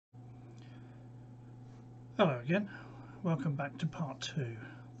Hello again, welcome back to part 2,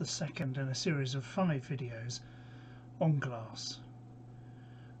 the second in a series of 5 videos on glass.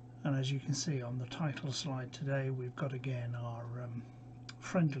 And as you can see on the title slide today, we've got again our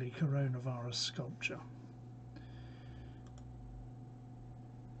friendly coronavirus sculpture.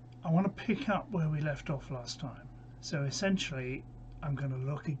 I want to pick up where we left off last time. So essentially I'm going to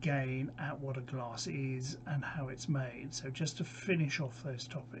look again at what a glass is and how it's made, so just to finish off those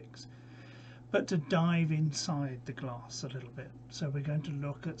topics. But to dive inside the glass a little bit. So we're going to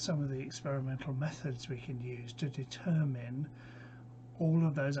look at some of the experimental methods we can use to determine all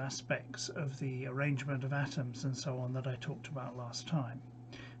of those aspects of the arrangement of atoms and so on that I talked about last time.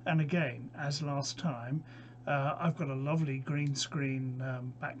 And again, as last time, I've got a lovely green screen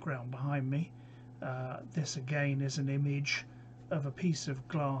background behind me. This again is an image of a piece of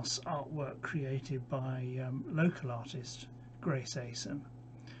glass artwork created by local artist Grace Asen.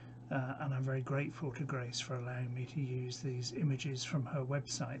 And I'm very grateful to Grace for allowing me to use these images from her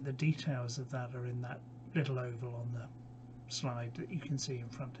website. The details of that are in that little oval on the slide that you can see in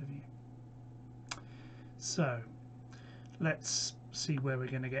front of you. So let's see where we're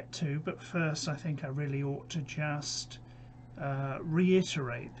going to get to, but first I think I really ought to just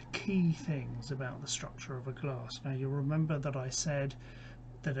reiterate the key things about the structure of a glass. Now you'll remember that I said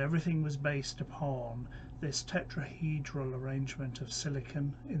that everything was based upon this tetrahedral arrangement of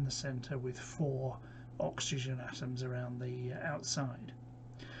silicon in the center with 4 oxygen atoms around the outside,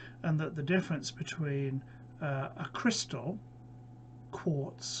 and that the difference between a crystal,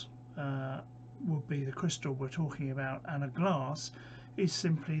 quartz would be the crystal we're talking about, and a glass is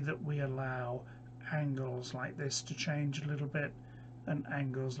simply that we allow angles like this to change a little bit and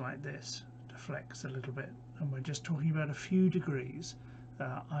angles like this to flex a little bit, and we're just talking about a few degrees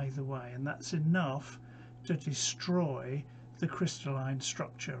either way, and that's enough to destroy the crystalline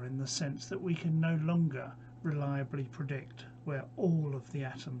structure in the sense that we can no longer reliably predict where all of the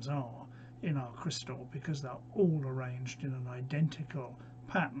atoms are in our crystal, because they're all arranged in an identical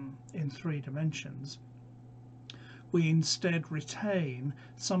pattern in 3 dimensions. We instead retain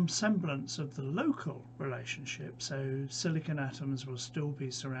some semblance of the local relationship, so silicon atoms will still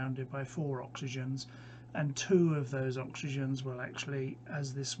be surrounded by 4 oxygens, and 2 of those oxygens will actually,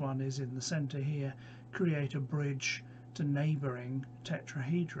 as this one is in the center here, create a bridge to neighbouring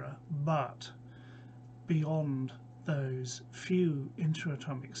tetrahedra. But beyond those few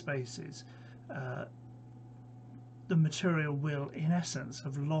interatomic spaces, the material will in essence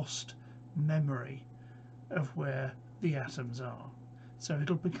have lost memory of where the atoms are. So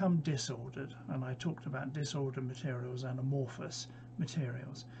it'll become disordered, and I talked about disordered materials and amorphous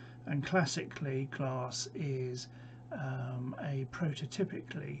materials. And classically, glass is a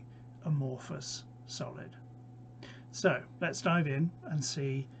prototypically amorphous solid. So let's dive in and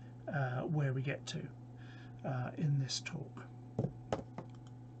see where we get to in this talk.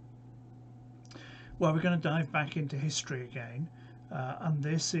 Well, we're going to dive back into history again, and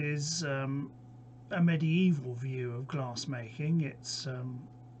this is a medieval view of glass making. It's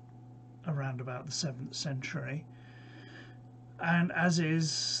around about the 7th century, and as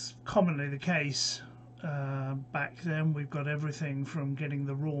is commonly the case back then, we've got everything from getting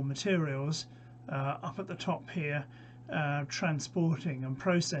the raw materials up at the top here, transporting and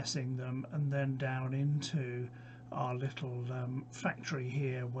processing them, and then down into our little factory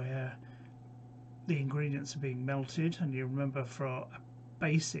here where the ingredients are being melted. And you remember, for a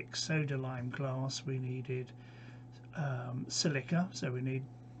basic soda lime glass we needed silica, so we need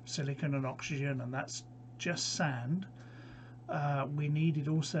silicon and oxygen, and that's just sand. We needed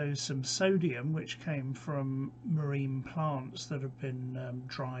also some sodium, which came from marine plants that have been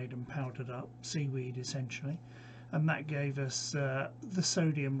dried and powdered up, seaweed essentially, and that gave us the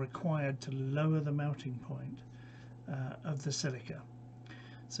sodium required to lower the melting point of the silica.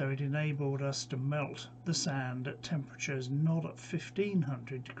 So it enabled us to melt the sand at temperatures not at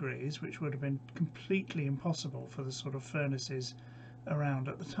 1500 degrees, which would have been completely impossible for the sort of furnaces around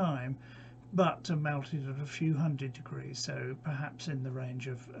at the time, but to melt it at a few hundred degrees, so perhaps in the range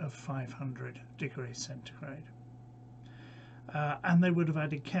of 500 degrees centigrade. And they would have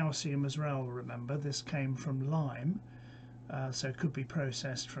added calcium as well, remember, this came from lime, so it could be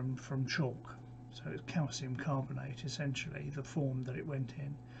processed from chalk. So it's calcium carbonate, essentially, the form that it went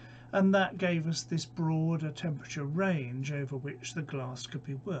in. And that gave us this broader temperature range over which the glass could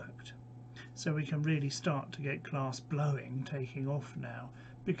be worked. So we can really start to get glass blowing taking off now,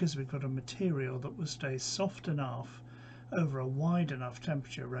 because we've got a material that will stay soft enough over a wide enough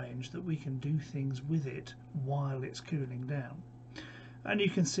temperature range that we can do things with it while it's cooling down. And you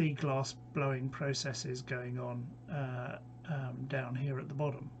can see glass blowing processes going on down here at the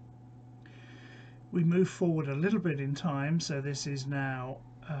bottom. We move forward a little bit in time, so this is now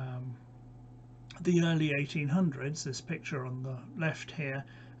the early 1800s, this picture on the left here,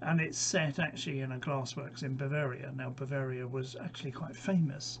 and it's set actually in a glassworks in Bavaria. Now Bavaria was actually quite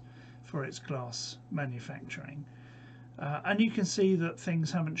famous for its glass manufacturing. And you can see that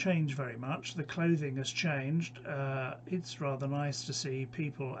things haven't changed very much. The clothing has changed. It's rather nice to see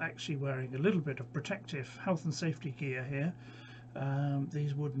people actually wearing a little bit of protective health and safety gear here.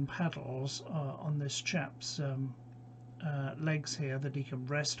 These wooden paddles on this chap's legs here that he can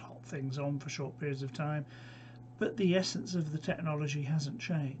rest hot things on for short periods of time. But the essence of the technology hasn't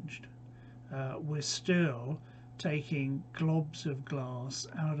changed. We're still taking globs of glass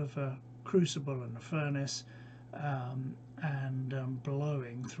out of a crucible and a furnace and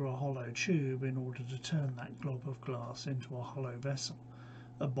blowing through a hollow tube in order to turn that glob of glass into a hollow vessel,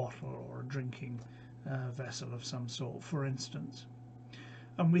 a bottle or a drinking vessel of some sort, for instance.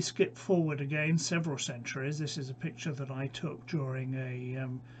 And we skip forward again several centuries. This is a picture that I took during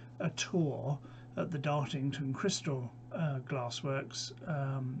a tour at the Dartington Crystal Glassworks.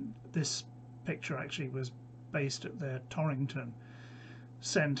 This picture actually was based at their Torrington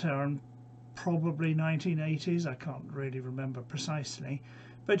centre, and probably 1980s, I can't really remember precisely,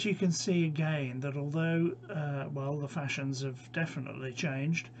 but you can see again that although well, the fashions have definitely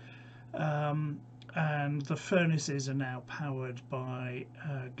changed, and the furnaces are now powered by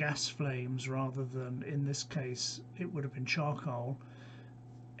gas flames rather than, in this case it would have been charcoal.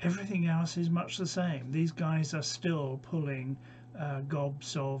 Everything else is much the same. These guys are still pulling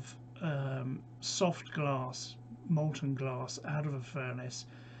gobs of soft glass, molten glass, out of a furnace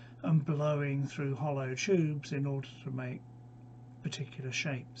and blowing through hollow tubes in order to make particular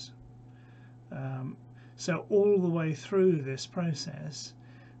shapes. So all the way through this process,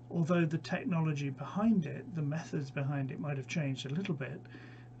 although the technology behind it, the methods behind it might have changed a little bit,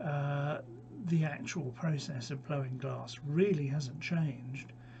 the actual process of blowing glass really hasn't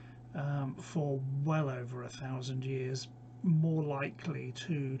changed for well over 1,000 years, more likely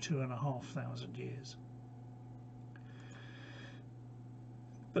 2,500 years.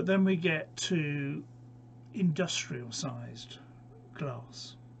 But then we get to industrial sized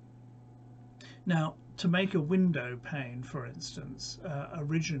glass. Now, to make a window pane, for instance,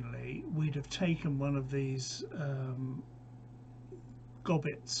 originally we'd have taken one of these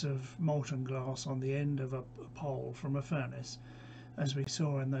gobbets of molten glass on the end of a pole from a furnace, as we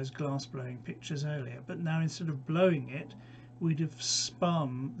saw in those glass blowing pictures earlier. But now, instead of blowing it, we'd have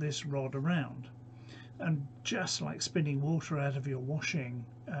spun this rod around, and just like spinning water out of your washing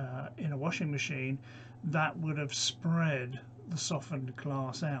in a washing machine, that would have spread the softened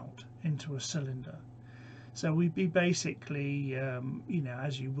glass out into a cylinder. So we'd be basically, you know,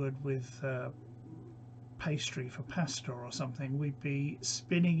 as you would with pastry for pasta or something, we'd be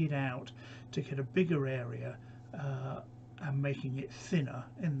spinning it out to get a bigger area and making it thinner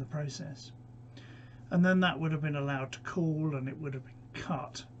in the process. And then that would have been allowed to cool, and it would have been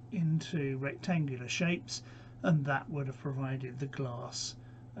cut into rectangular shapes, and that would have provided the glass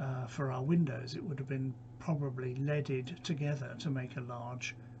for our windows. It would have been probably leaded together to make a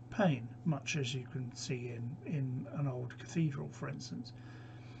large pane, much as you can see in an old cathedral, for instance,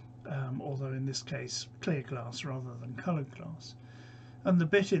 although in this case clear glass rather than coloured glass. And the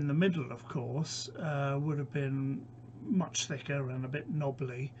bit in the middle, of course, would have been much thicker and a bit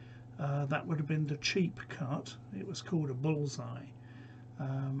knobbly. That would have been the cheap cut. It was called a bullseye.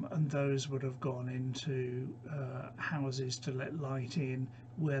 And those would have gone into houses to let light in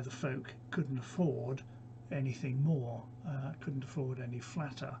where the folk couldn't afford anything more, couldn't afford any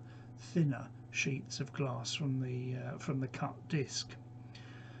flatter, thinner sheets of glass from the cut disc.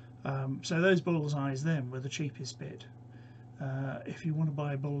 So those bullseyes then were the cheapest bit. If you want to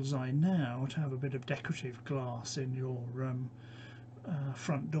buy a bullseye now to have a bit of decorative glass in your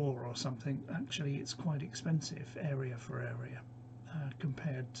front door or something, actually it's quite expensive, area for area,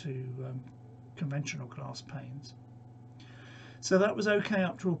 compared to conventional glass panes. So that was okay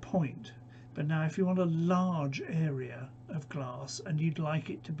up to a point, but now if you want a large area of glass and you'd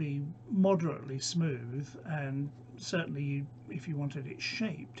like it to be moderately smooth, and certainly if you wanted it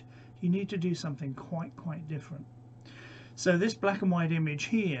shaped, you need to do something quite different. So this black and white image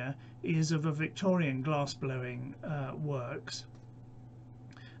here is of a Victorian glass blowing works,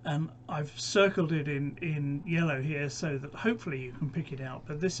 and I've circled it in yellow here so that hopefully you can pick it out,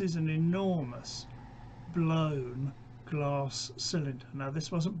 but this is an enormous blown glass cylinder. Now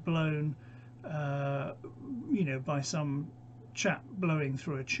this wasn't blown you know, by some chap blowing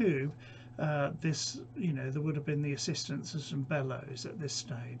through a tube. This, you know, there would have been the assistance of some bellows at this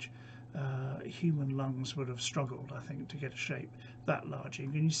stage. Human lungs would have struggled, I think, to get a shape that large.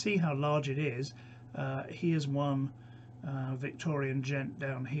 And you see how large it is. Here's one Victorian gent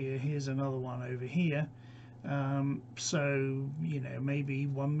down here. Here's another one over here. So maybe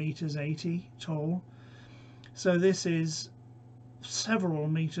 1 meters 80 tall. So this is several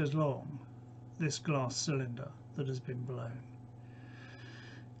meters long, this glass cylinder that has been blown.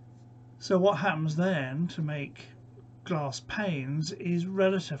 So what happens then to make glass panes is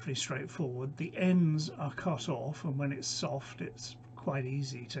relatively straightforward. The ends are cut off, and when it's soft it's quite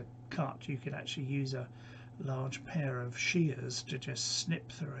easy to cut. You could actually use a large pair of shears to just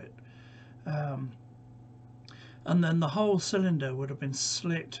snip through it. And then the whole cylinder would have been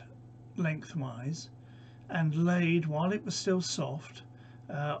slit lengthwise and laid, while it was still soft,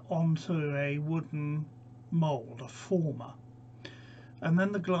 onto a wooden mould, a former. And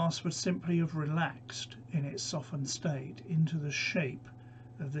then the glass would simply have relaxed in its softened state into the shape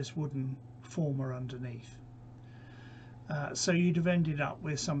of this wooden former underneath. So you'd have ended up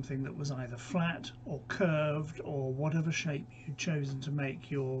with something that was either flat or curved, or whatever shape you'd chosen to make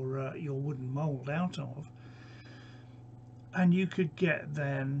your wooden mould out of. And you could get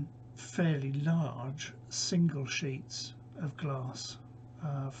then fairly large single sheets of glass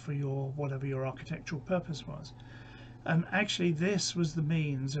for whatever your architectural purpose was. And actually this was the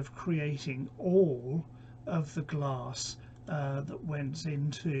means of creating all of the glass that went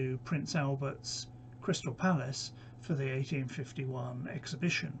into Prince Albert's Crystal Palace for the 1851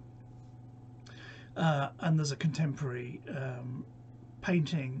 exhibition. And there's a contemporary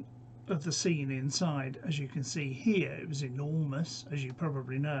painting of the scene inside, as you can see here. It was enormous, as you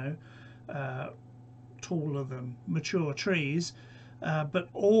probably know, taller than mature trees, but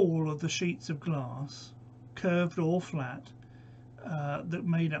all of the sheets of glass, curved or flat, that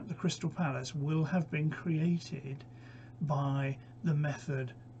made up the Crystal Palace will have been created by the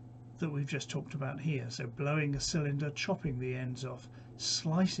method that we've just talked about here. So blowing a cylinder, chopping the ends off,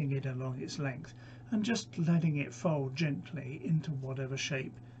 slicing it along its length, and just letting it fold gently into whatever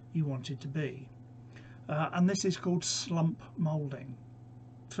shape you want it to be. And this is called slump moulding,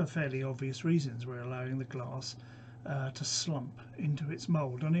 for fairly obvious reasons. We're allowing the glass to slump into its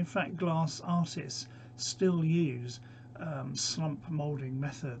mould, and in fact glass artists still use slump moulding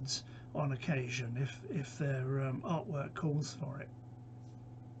methods on occasion if their artwork calls for it.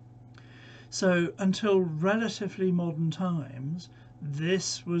 So until relatively modern times,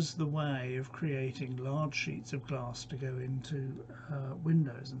 this was the way of creating large sheets of glass to go into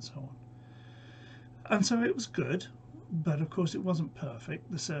windows and so on. And so it was good, but of course it wasn't perfect.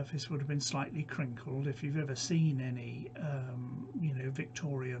 The surface would have been slightly crinkled. If you've ever seen any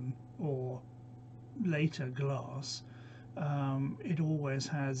Victorian or later glass, it always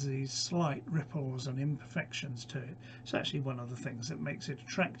has these slight ripples and imperfections to it. It's actually one of the things that makes it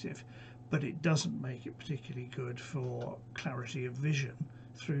attractive, but it doesn't make it particularly good for clarity of vision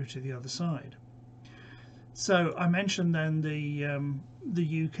through to the other side. So I mentioned then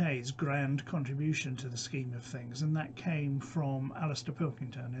the UK's grand contribution to the scheme of things, and that came from Alistair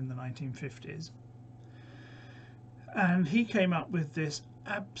Pilkington in the 1950s. And he came up with this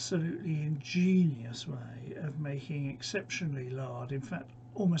absolutely ingenious way of making exceptionally large, in fact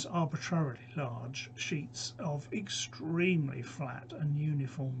almost arbitrarily large, sheets of extremely flat and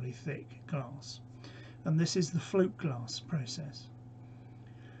uniformly thick glass. And this is the float glass process.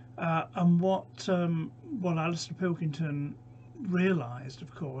 And what Alistair Pilkington realised,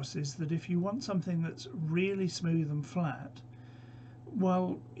 of course, is that if you want something that's really smooth and flat,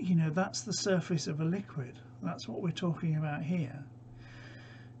 well, that's the surface of a liquid. That's what we're talking about here.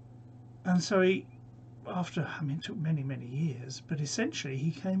 And so it took many years, but essentially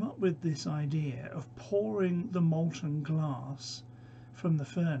he came up with this idea of pouring the molten glass from the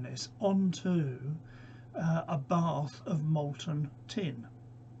furnace onto a bath of molten tin.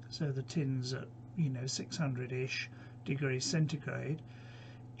 So the tin's at 600-ish degrees centigrade.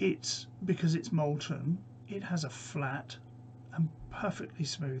 Because it's molten, it has a flat and perfectly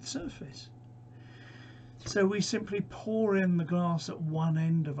smooth surface. So we simply pour in the glass at one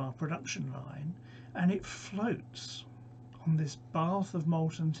end of our production line, and it floats on this bath of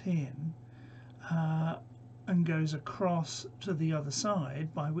molten tin and goes across to the other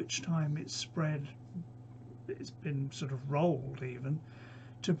side, by which time it's been sort of rolled even,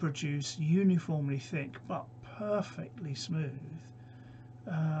 to produce uniformly thick but perfectly smooth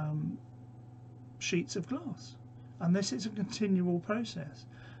sheets of glass. And this is a continual process.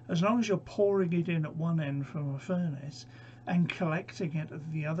 As long as you're pouring it in at one end from a furnace and collecting it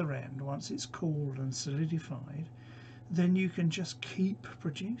at the other end once it's cooled and solidified, then you can just keep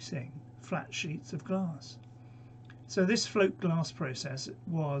producing flat sheets of glass. So this float glass process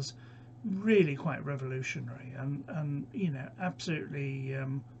was really quite revolutionary and absolutely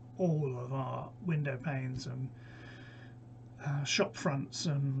all of our window panes and shop fronts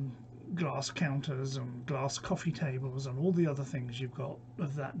and glass counters and glass coffee tables and all the other things you've got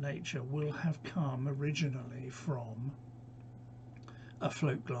of that nature will have come originally from a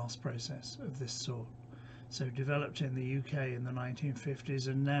float glass process of this sort. So developed in the UK in the 1950s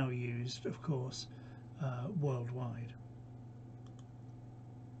and now used, of course, worldwide.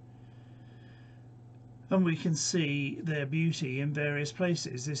 And we can see their beauty in various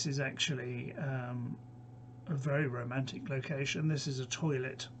places. This is actually a very romantic location. This is a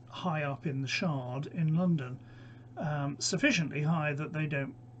toilet high up in the Shard in London, sufficiently high that they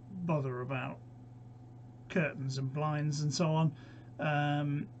don't bother about curtains and blinds and so on.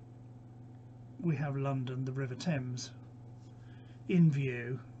 We have London, the River Thames, in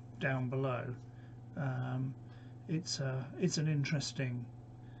view down below. It's an interesting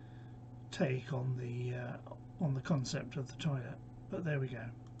take on the concept of the toilet, but there we go.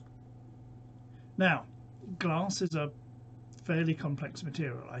 Now, glass is a fairly complex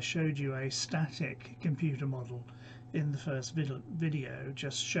material. I showed you a static computer model in the first video,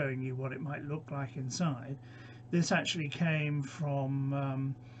 just showing you what it might look like inside. This actually came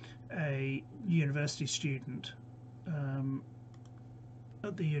from a university student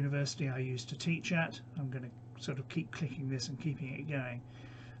at the university I used to teach at. I'm going to sort of keep clicking this and keeping it going.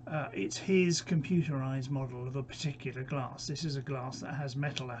 It's his computerized model of a particular glass. This is a glass that has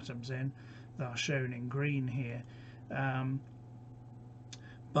metal atoms in, that are shown in green here,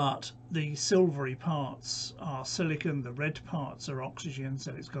 but the silvery parts are silicon, the red parts are oxygen,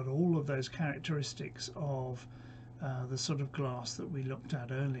 so it's got all of those characteristics of the sort of glass that we looked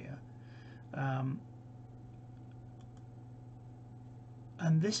at earlier.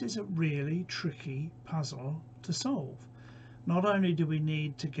 And this is a really tricky puzzle to solve. Not only do we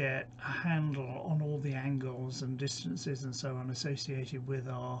need to get a handle on all the angles and distances and so on associated with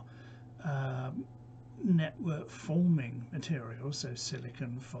our network forming materials, so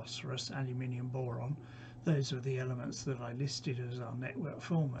silicon, phosphorus, aluminium, boron, those are the elements that I listed as our network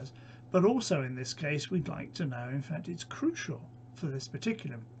formers, but also in this case we'd like to know, in fact it's crucial for this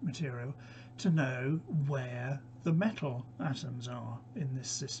particular material, to know where the metal atoms are in this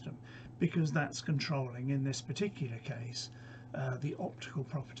system, because that's controlling, in this particular case, the optical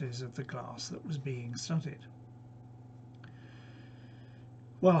properties of the glass that was being studied.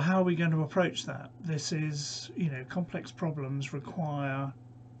 Well, how are we going to approach that? This is, complex problems require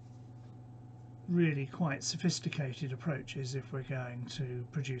really quite sophisticated approaches if we're going to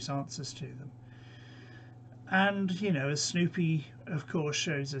produce answers to them. And, as Snoopy, of course,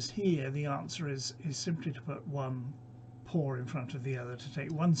 shows us here, the answer is simply to put one paw in front of the other, to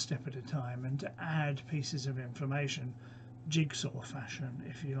take one step at a time and to add pieces of information, jigsaw fashion,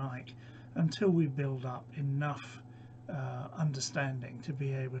 if you like, until we build up enough understanding to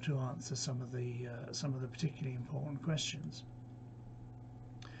be able to answer some of the particularly important questions.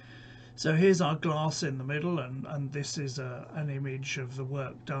 So here's our glass in the middle, and this is an image of the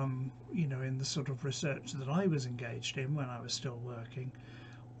work done, in the sort of research that I was engaged in when I was still working.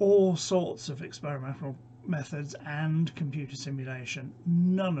 All sorts of experimental methods and computer simulation,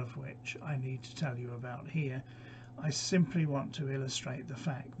 none of which I need to tell you about here. I simply want to illustrate the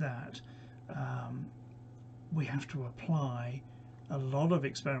fact that we have to apply a lot of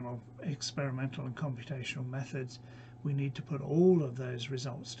experimental and computational methods. We need to put all of those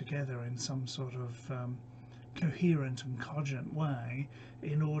results together in some sort of coherent and cogent way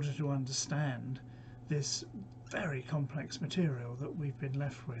in order to understand this very complex material that we've been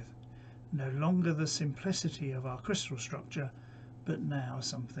left with. No longer the simplicity of our crystal structure, but now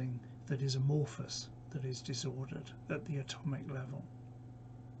something that is amorphous, that is disordered at the atomic level.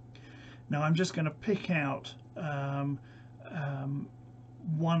 Now I'm just going to pick out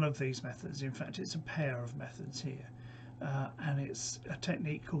one of these methods. In fact, it's a pair of methods here, and it's a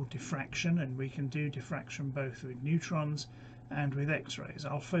technique called diffraction, and we can do diffraction both with neutrons and with X-rays.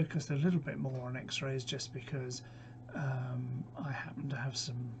 I'll focus a little bit more on X-rays just because I happen to have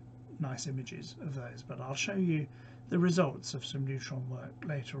some nice images of those, but I'll show you the results of some neutron work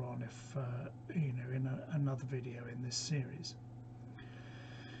later on, if in another video in this series.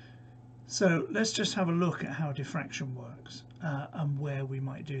 So let's just have a look at how diffraction works and where we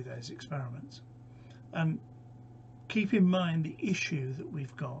might do those experiments. And keep in mind the issue that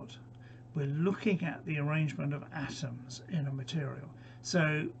we've got. We're looking at the arrangement of atoms in a material.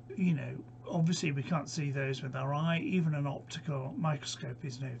 So, obviously we can't see those with our eye. Even an optical microscope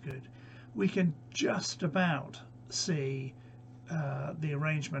is no good. We can just about see the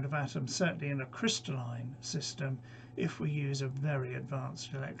arrangement of atoms, certainly in a crystalline system, if we use a very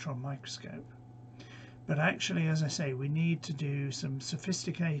advanced electron microscope. But actually, as I say, we need to do some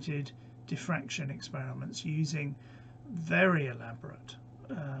sophisticated diffraction experiments using very elaborate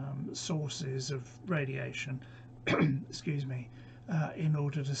sources of radiation, excuse me, in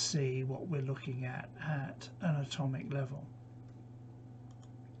order to see what we're looking at an atomic level.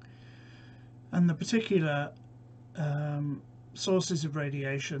 And the particular sources of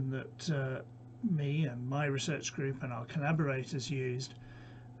radiation that me and my research group and our collaborators used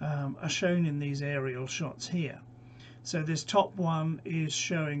are shown in these aerial shots here. So this top one is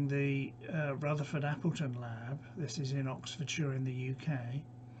showing the Rutherford Appleton lab. This is in Oxfordshire in the UK,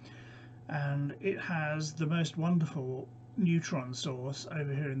 and it has the most wonderful neutron source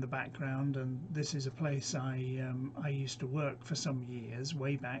over here in the background, and this is a place I used to work for some years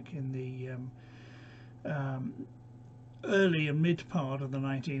way back in the early and mid part of the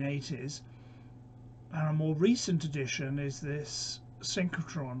 1980s. And a more recent addition is this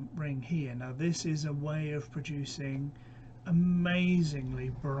synchrotron ring here. Now this is a way of producing amazingly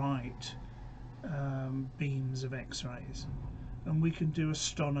bright beams of X-rays, and we can do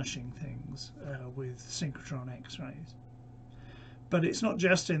astonishing things with synchrotron X-rays. But it's not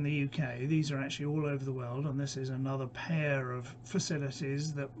just in the UK, these are actually all over the world, and this is another pair of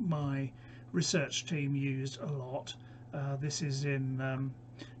facilities that my research team used a lot. This is in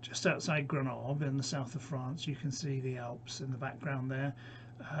just outside Grenoble in the south of France. You can see the Alps in the background there.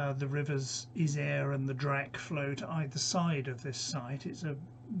 The rivers Isère and the Drac flow to either side of this site. It's a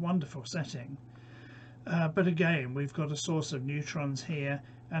wonderful setting. But again, we've got a source of neutrons here,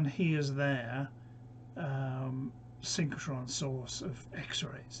 and here's their synchrotron source of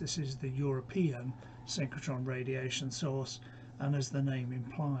X-rays. This is the European synchrotron radiation source, and as the name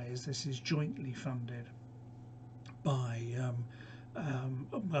implies, this is jointly funded by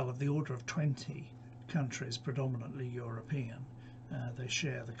well, of the order of 20 countries, predominantly European. They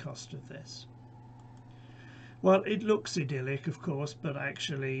share the cost of this. Well, it looks idyllic, of course, but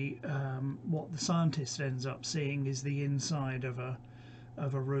actually what the scientist ends up seeing is the inside of a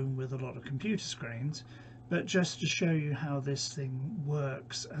room with a lot of computer screens. But just to show you how this thing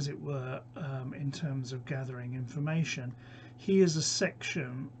works, as it were, in terms of gathering information, here's a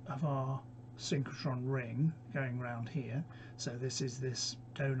section of our synchrotron ring going around here. So this is this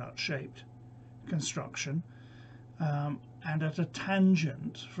donut shaped construction, and at a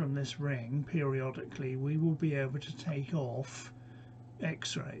tangent from this ring periodically we will be able to take off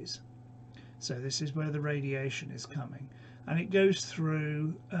X-rays. So this is where the radiation is coming, and it goes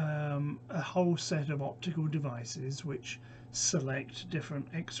through a whole set of optical devices which select different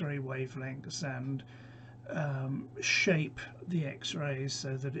X-ray wavelengths and shape the X-rays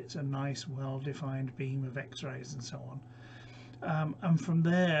so that it's a nice well-defined beam of X-rays and so on. And from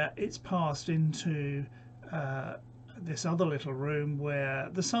there it's passed into this other little room where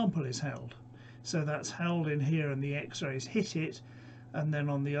the sample is held. So that's held in here and the X-rays hit it, and then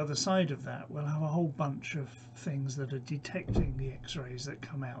on the other side of that we'll have a whole bunch of things that are detecting the X-rays that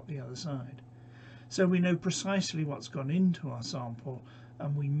come out the other side. So we know precisely what's gone into our sample,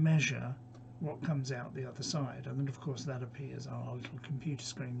 and we measure what comes out the other side, and then of course that appears on our little computer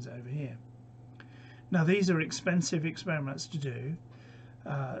screens over here. Now these are expensive experiments to do,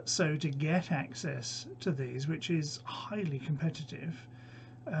 so to get access to these, which is highly competitive,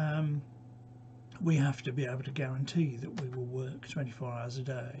 we have to be able to guarantee that we will work 24 hours a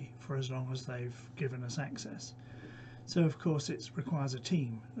day for as long as they've given us access. So of course it requires a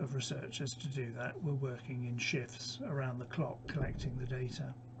team of researchers to do that. We're working in shifts around the clock collecting the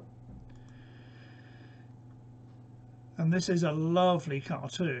data. And this is a lovely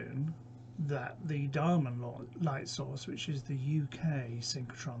cartoon that the diamond light source, which is the UK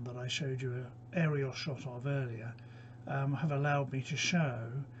synchrotron that I showed you an aerial shot of earlier, have allowed me to show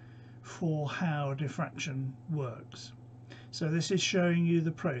for how diffraction works. So this is showing you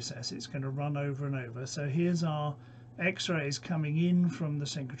the process. It's going to run over and over. So here's our X-rays coming in from the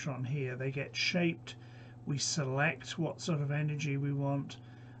synchrotron here. They get shaped. We select what sort of energy we want.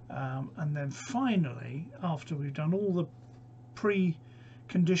 And then finally, after we've done all the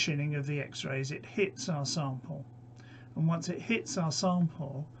pre-conditioning of the X-rays, it hits our sample. And once it hits our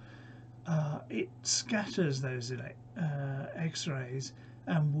sample, it scatters those X-rays,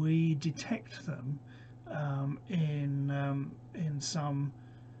 and we detect them in some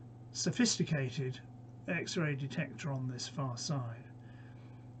sophisticated X-ray detector on this far side.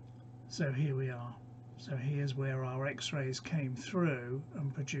 So here we are. So here's where our X-rays came through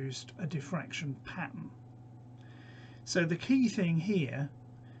and produced a diffraction pattern. So the key thing here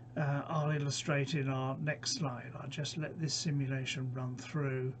I'll illustrate in our next slide. I'll just let this simulation run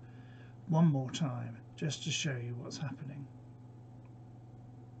through one more time just to show you what's happening.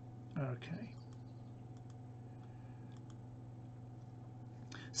 Okay.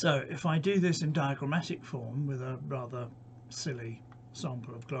 So if I do this in diagrammatic form with a rather silly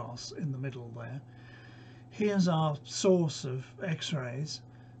sample of glass in the middle there, here's our source of X-rays,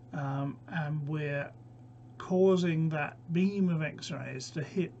 and we're causing that beam of X-rays to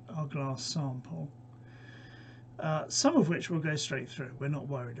hit our glass sample, some of which will go straight through. We're not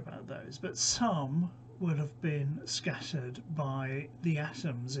worried about those, but some would have been scattered by the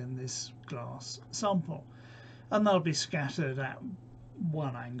atoms in this glass sample, and they'll be scattered at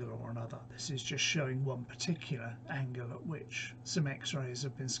one angle or another. This is just showing one particular angle at which some X-rays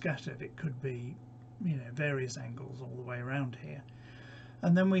have been scattered. It could be, various angles all the way around here.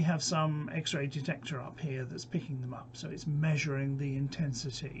 And then we have some X-ray detector up here that's picking them up, so it's measuring the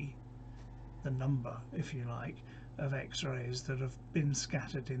intensity, the number, if you like, of X-rays that have been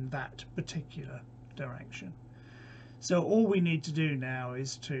scattered in that particular direction. So all we need to do now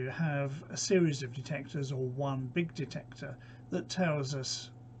is to have a series of detectors, or one big detector, that tells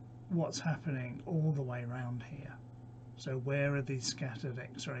us what's happening all the way around here. So where are these scattered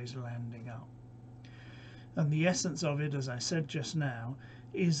X-rays landing up? And the essence of it, as I said just now,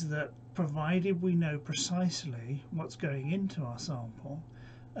 is that provided we know precisely what's going into our sample,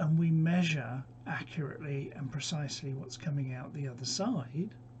 and we measure accurately and precisely what's coming out the other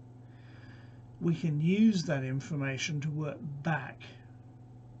side, we can use that information to work back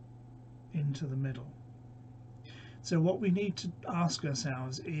into the middle. So what we need to ask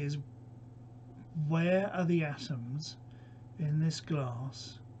ourselves is, where are the atoms in this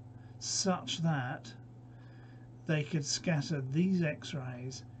glass such that they could scatter these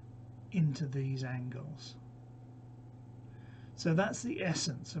X-rays into these angles? So that's the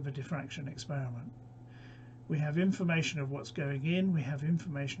essence of a diffraction experiment. We have information of what's going in, we have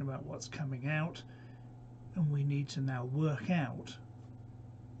information about what's coming out, and we need to now work out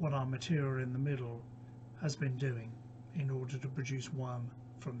what our material in the middle has been doing in order to produce one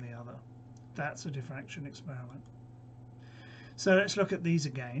from the other. That's a diffraction experiment. So let's look at these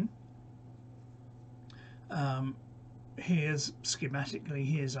again. Here's schematically,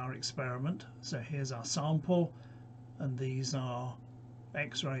 here's our experiment. So here's our sample, and these are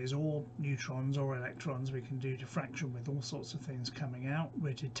X-rays or neutrons or electrons. We can do diffraction with all sorts of things coming out.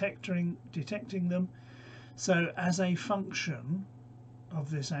 We're detecting them. So as a function of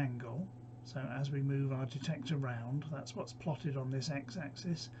this angle, so as we move our detector round, that's what's plotted on this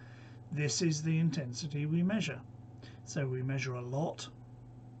x-axis, this is the intensity we measure. So we measure a lot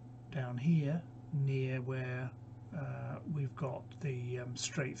down here near where we've got the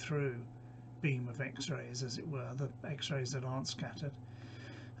straight through beam of X-rays, as it were, the X-rays that aren't scattered.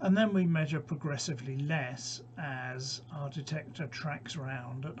 And then we measure progressively less as our detector tracks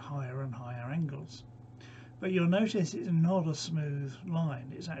round at higher and higher angles. But you'll notice it's not a smooth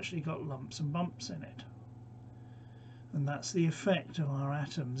line, it's actually got lumps and bumps in it. And that's the effect of our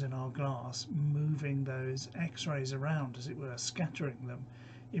atoms in our glass moving those X-rays around, as it were, scattering them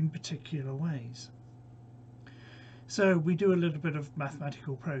in particular ways. So we do a little bit of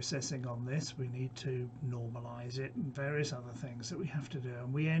mathematical processing on this. We need to normalize it and various other things that we have to do,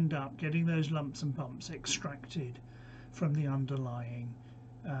 and we end up getting those lumps and bumps extracted from the underlying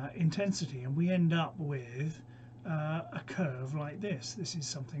intensity, and we end up with a curve like this. This is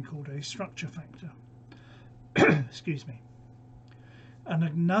something called a structure factor. Excuse me. And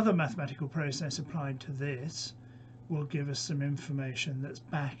another mathematical process applied to this will give us some information that's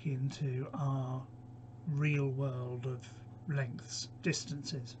back into our real world of lengths,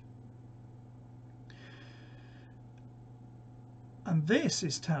 distances. And this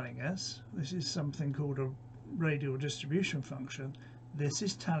is telling us, this is something called a radial distribution function. This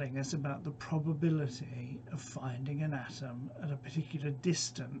is telling us about the probability of finding an atom at a particular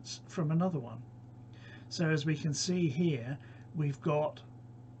distance from another one. So as we can see here, we've got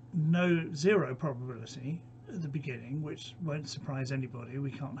zero probability at the beginning, which won't surprise anybody.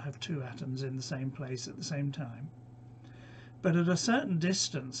 We can't have two atoms in the same place at the same time. But at a certain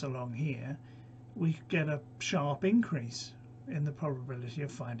distance along here, we get a sharp increase in the probability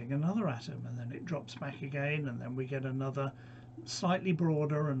of finding another atom, and then it drops back again, and then we get another slightly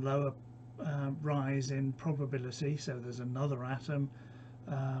broader and lower rise in probability. So there's another atom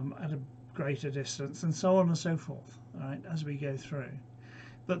at a greater distance, and so on and so forth, right, as we go through.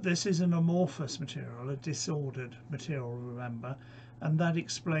 But this is an amorphous material, a disordered material, remember, and that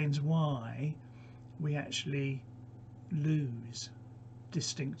explains why we actually lose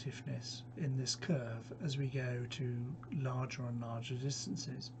distinctiveness in this curve as we go to larger and larger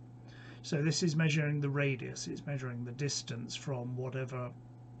distances. So this is measuring the radius, it's measuring the distance from whatever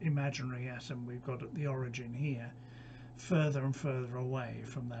imaginary atom we've got at the origin here, further and further away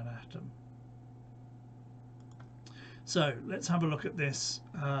from that atom. So let's have a look at this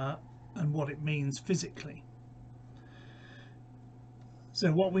and what it means physically.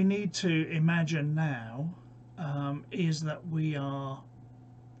 So what we need to imagine now is that we are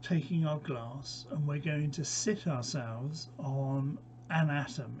taking our glass and we're going to sit ourselves on an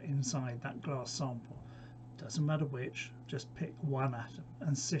atom inside that glass sample. Doesn't matter which, just pick one atom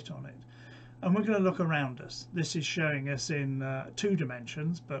and sit on it. And we're going to look around us. This is showing us in 2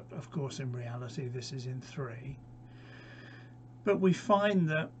 dimensions, but of course in reality this is in 3. But we find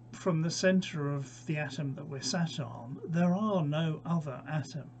that from the centre of the atom that we're sat on, there are no other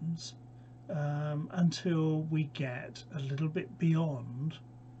atoms until we get a little bit beyond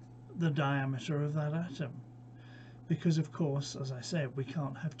the diameter of that atom. Because of course, as I said, we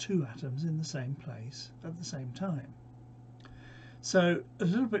can't have 2 atoms in the same place at the same time. So a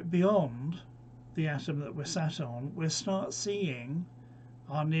little bit beyond the atom that we're sat on, we'll start seeing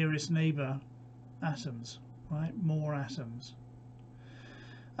our nearest neighbour atoms, right? More atoms.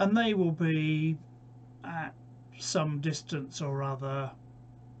 And they will be at some distance or other,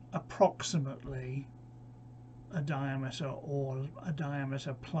 approximately a diameter or a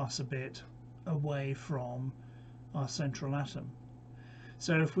diameter plus a bit away from our central atom.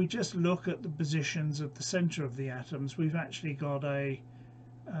 So if we just look at the positions of the centre of the atoms, we've actually got a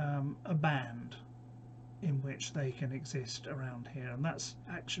band in which they can exist around here, and that's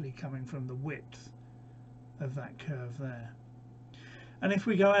actually coming from the width of that curve there. And if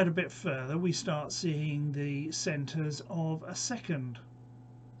we go out a bit further, we start seeing the centres of a second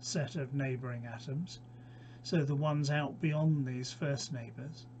set of neighbouring atoms, so the ones out beyond these first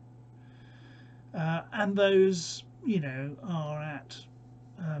neighbours, and those, you know, are at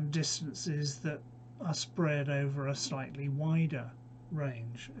distances that are spread over a slightly wider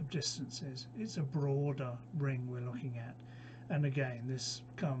range of distances. It's a broader ring we're looking at, and again this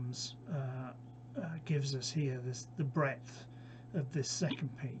comes gives us here the breadth of this second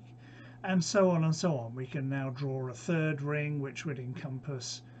peak, and so on and so on. We can now draw a third ring which would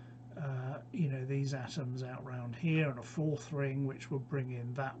encompass you know, these atoms out round here, and a fourth ring which would bring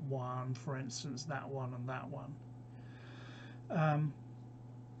in that one, for instance, that one and that one.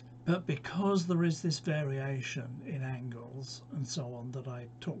 But because there is this variation in angles and so on that I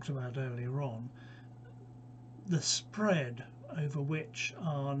talked about earlier on, the spread over which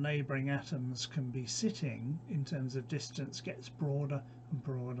our neighbouring atoms can be sitting in terms of distance gets broader and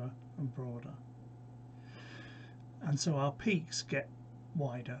broader and broader. And so our peaks get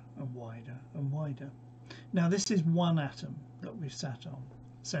wider and wider and wider. Now this is one atom that we've sat on.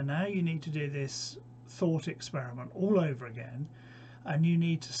 So now you need to do this thought experiment all over again, and you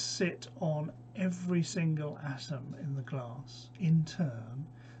need to sit on every single atom in the glass in turn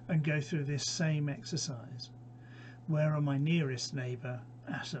and go through this same exercise. Where are my nearest neighbour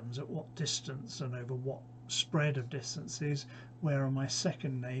atoms, at what distance and over what spread of distances? Where are my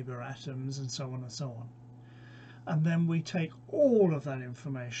second neighbour atoms, and so on and so on. And then we take all of that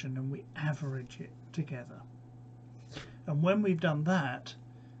information and we average it together. And when we've done that,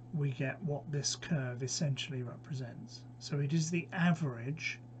 we get what this curve essentially represents. So it is the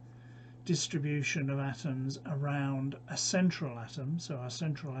average distribution of atoms around a central atom, so our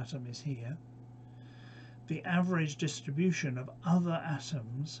central atom is here, the average distribution of other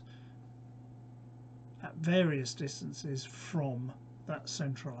atoms at various distances from that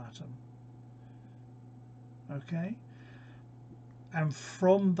central atom. Okay, and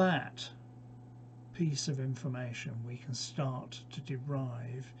from that piece of information we can start to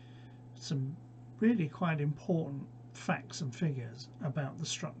derive some really quite important facts and figures about the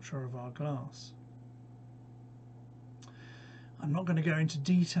structure of our glass. I'm not going to go into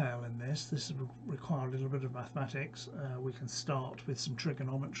detail in this. This will require a little bit of mathematics. We can start with some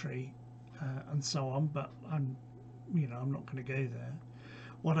trigonometry and so on, but I'm not going to go there.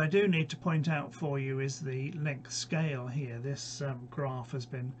 What I do need to point out for you is the length scale here. This graph has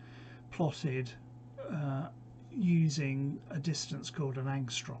been plotted using a distance called an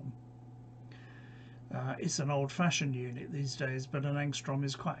angstrom. It's an old-fashioned unit these days, but an angstrom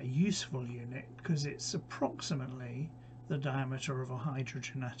is quite a useful unit because it's approximately the diameter of a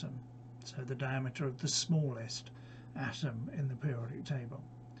hydrogen atom, so the diameter of the smallest atom in the periodic table.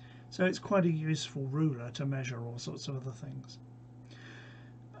 So it's quite a useful ruler to measure all sorts of other things.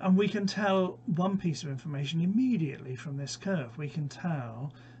 And we can tell one piece of information immediately from this curve. We can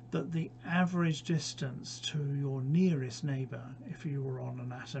tell that the average distance to your nearest neighbour, if you were on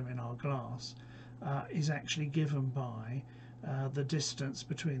an atom in our glass, is actually given by the distance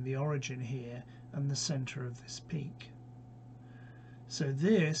between the origin here and the centre of this peak. So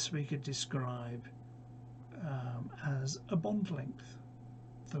this we could describe as a bond length,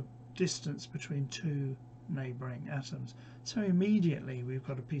 the distance between two neighbouring atoms. So immediately we've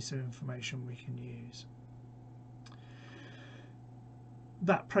got a piece of information we can use.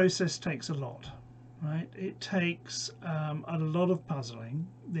 That process takes a lot, right? It takes a lot of puzzling.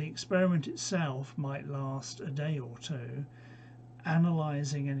 The experiment itself might last a day or two.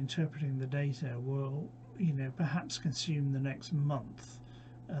 Analysing and interpreting the data will, perhaps consume the next month,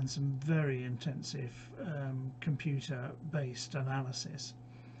 and some very intensive computer-based analysis.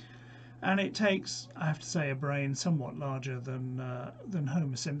 And it takes, I have to say, a brain somewhat larger than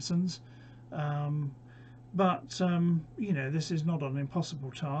Homer Simpson's. But this is not an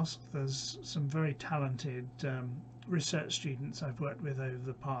impossible task. There's some very talented research students I've worked with over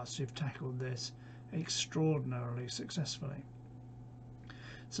the past who've tackled this extraordinarily successfully.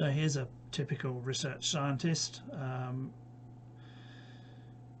 So here's a typical research scientist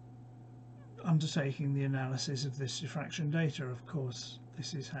undertaking the analysis of this diffraction data. Of course,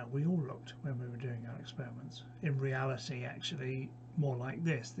 this is how we all looked when we were doing our experiments. In reality, actually, more like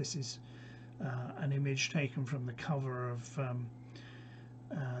this. This is an image taken from the cover of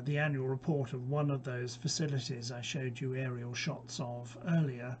the annual report of one of those facilities I showed you aerial shots of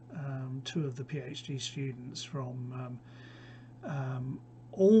earlier. Two of the PhD students from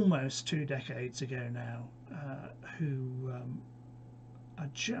almost 2 decades ago now, who are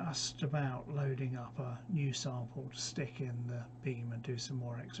just about loading up a new sample to stick in the beam and do some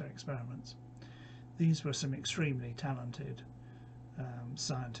more X-ray experiments. These were some extremely talented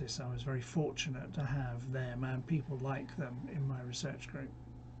scientists. I was very fortunate to have them and people like them in my research group.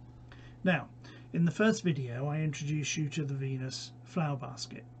 Now, in the first video I introduced you to the Venus flower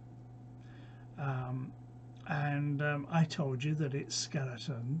basket, and I told you that its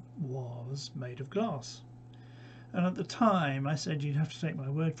skeleton was made of glass. And at the time I said you'd have to take my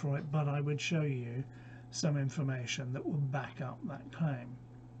word for it, but I would show you some information that would back up that claim.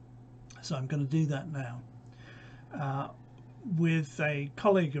 So I'm going to do that now. With a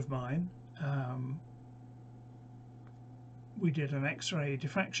colleague of mine, we did an X-ray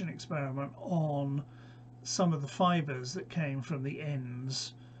diffraction experiment on some of the fibres that came from the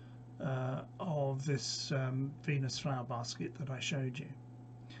ends of this Venus flower basket that I showed you,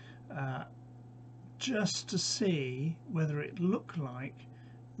 just to see whether it looked like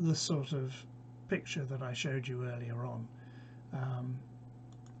the sort of picture that I showed you earlier on.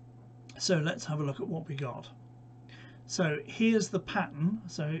 So let's have a look at what we got. So here's the pattern.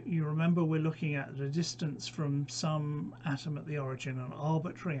 So you remember we're looking at the distance from some atom at the origin, an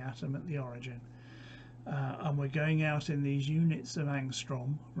arbitrary atom at the origin, and we're going out in these units of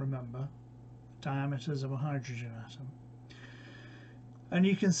angstrom, remember, diameters of a hydrogen atom. And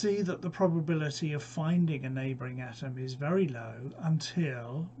you can see that the probability of finding a neighbouring atom is very low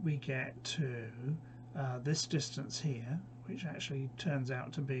until we get to this distance here, which actually turns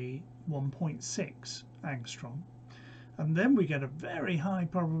out to be 1.6 angstrom. And then we get a very high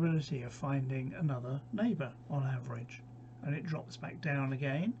probability of finding another neighbour on average. And it drops back down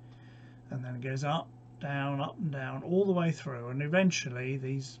again, and then it goes up and down, all the way through, and eventually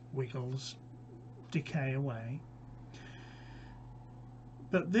these wiggles decay away.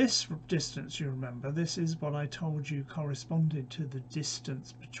 But this distance, you remember, this is what I told you corresponded to the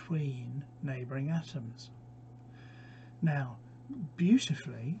distance between neighbouring atoms. Now,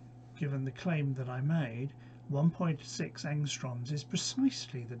 beautifully, given the claim that I made, 1.6 angstroms is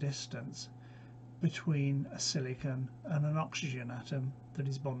precisely the distance between a silicon and an oxygen atom that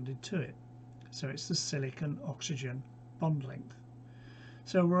is bonded to it. So it's the silicon-oxygen bond length.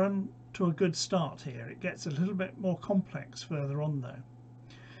 So we're on to a good start here. It gets a little bit more complex further on though.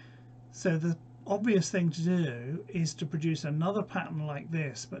 So the obvious thing to do is to produce another pattern like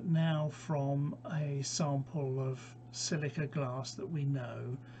this, but now from a sample of silica glass that we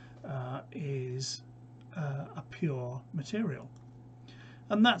know is a pure material.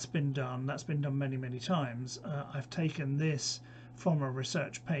 And that's been done many times. I've taken this from a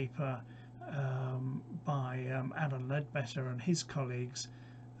research paper by Alan Ledbetter and his colleagues,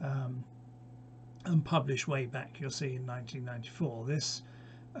 and published way back, you'll see, in 1994. This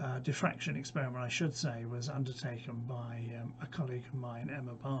diffraction experiment, I should say, was undertaken by a colleague of mine,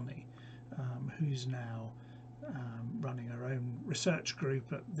 Emma Barney, who's now running her own research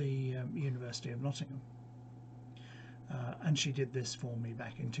group at the University of Nottingham. And she did this for me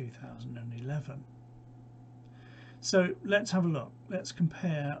back in 2011. So let's have a look. Let's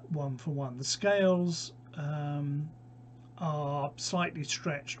compare one for one. The scales are slightly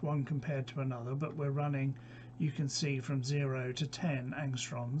stretched one compared to another, but we're running, you can see, from 0 to 10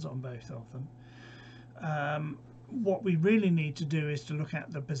 angstroms on both of them. What we really need to do is to look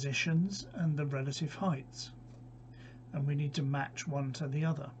at the positions and the relative heights, and we need to match one to the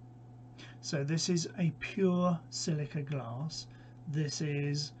other. So this is a pure silica glass. This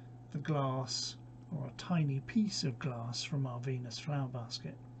is the glass, or a tiny piece of glass, from our Venus flower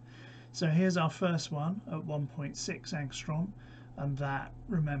basket. So here's our first one at 1.6 angstrom, and that,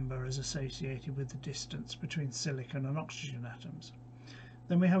 remember, is associated with the distance between silicon and oxygen atoms.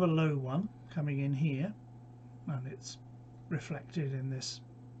 Then we have a low one coming in here, and it's reflected in this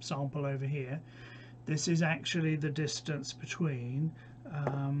sample over here. This is actually the distance between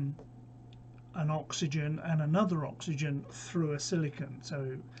an oxygen and another oxygen through a silicon.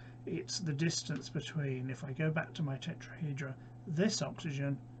 So it's the distance between, if I go back to my tetrahedra, this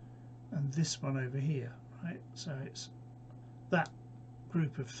oxygen and this one over here, right? So it's that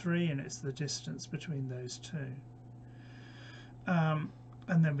group of three, and it's the distance between those two.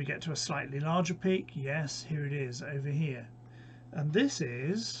 And then we get to a slightly larger peak. Yes, here it is over here. And this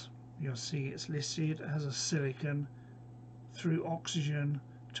is, you'll see it's listed as a silicon through oxygen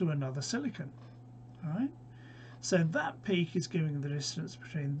to another silicon. All right? So that peak is giving the distance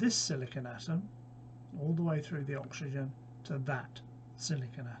between this silicon atom all the way through the oxygen to that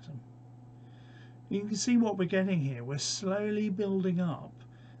silicon atom. You can see what we're getting here. We're slowly building up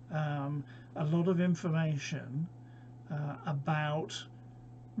a lot of information about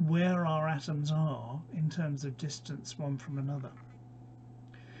where our atoms are in terms of distance one from another.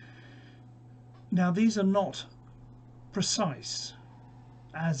 Now these are not precise,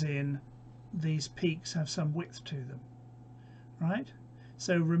 as in these peaks have some width to them, right?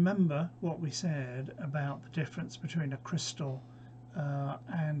 So remember what we said about the difference between a crystal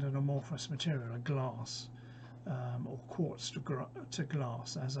and an amorphous material, a glass, or quartz to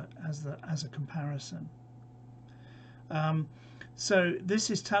glass as a comparison. So this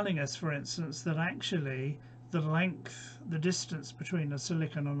is telling us, for instance, that actually the distance between a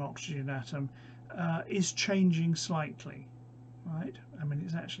silicon and oxygen atom is changing slightly, right? I mean,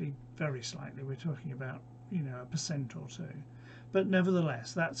 it's actually very slightly. We're talking about, you know, 1% or 2, but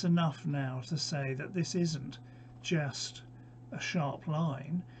nevertheless, that's enough now to say that this isn't just a sharp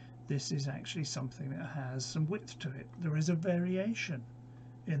line. This is actually something that has some width to it. There is a variation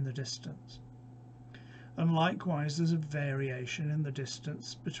in the distance. And likewise, there's a variation in the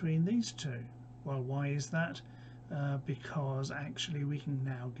distance between these two. Well, why is that? Because actually we can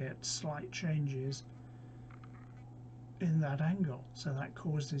now get slight changes in that angle. So that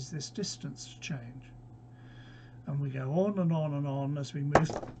causes this distance to change. And we go on and on and on as we move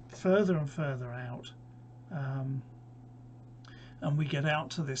further and further out. And we get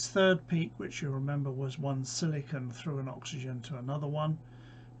out to this third peak, which you remember was one silicon through an oxygen to another one.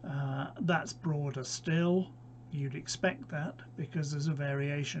 That's broader still. You'd expect that because there's a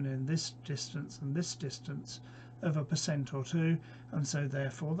variation in this distance and this distance of 1% or 2, and so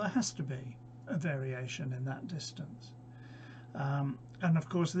therefore there has to be a variation in that distance. And of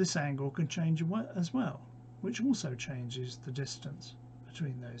course this angle can change as well, which also changes the distance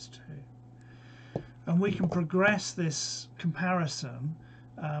between those two. And we can progress this comparison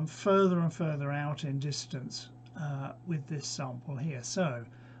further and further out in distance with this sample here. So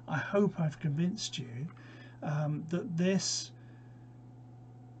I hope I've convinced you that this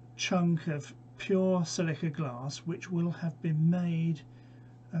chunk of pure silica glass, which will have been made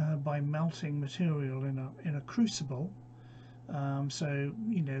by melting material in a crucible, so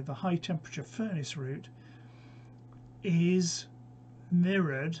you know, the high temperature furnace route, is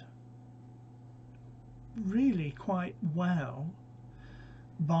mirrored really quite well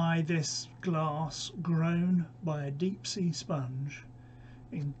by this glass grown by a deep sea sponge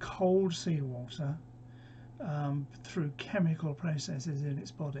in cold seawater through chemical processes in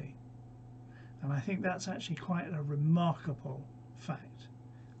its body. And I think that's actually quite a remarkable fact,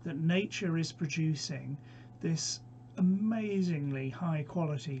 that nature is producing this amazingly high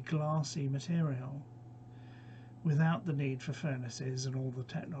quality glassy material without the need for furnaces and all the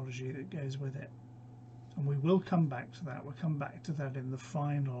technology that goes with it. And we will come back to that. We'll come back to that in the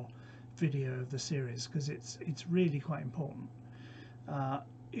final video of the series, because it's really quite important.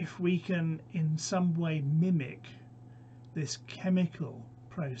 If we can in some way mimic this chemical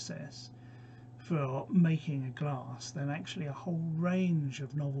process for making a glass, then actually a whole range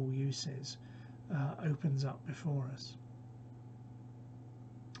of novel uses opens up before us.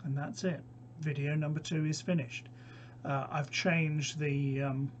 And that's it. Video number 2 is finished. I've changed the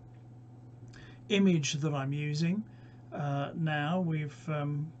image that I'm using. Now we've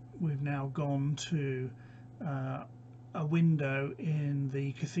now gone to a window in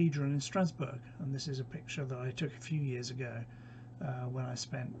the cathedral in Strasbourg, and this is a picture that I took a few years ago when I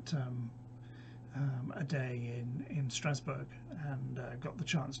spent a day in Strasbourg and got the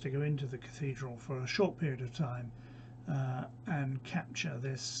chance to go into the cathedral for a short period of time and capture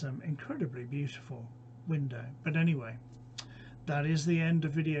this incredibly beautiful window. But anyway, that is the end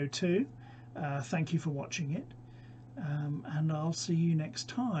of video 2. Thank you for watching it, and I'll see you next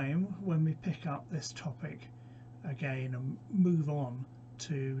time when we pick up this topic again and move on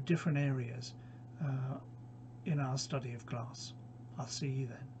to different areas in our study of glass. I'll see you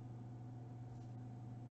then.